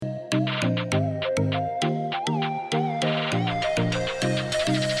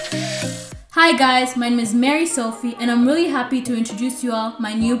Hi guys, my name is Mary Sophie and I'm really happy to introduce you all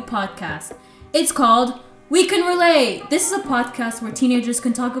my new podcast. It's called We Can Relate. This is a podcast where teenagers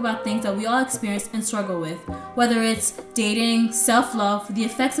can talk about things that we all experience and struggle with, whether it's dating, self-love, the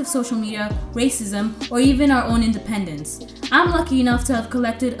effects of social media, racism, or even our own independence. I'm lucky enough to have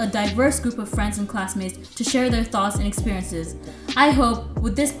collected a diverse group of friends and classmates to share their thoughts and experiences. I hope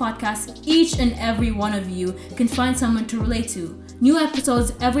with this podcast, each and every one of you can find someone to relate to. New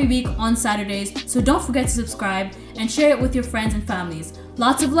episodes every week on Saturdays, so don't forget to subscribe and share it with your friends and families.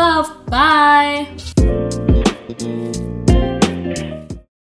 Lots of love. Bye!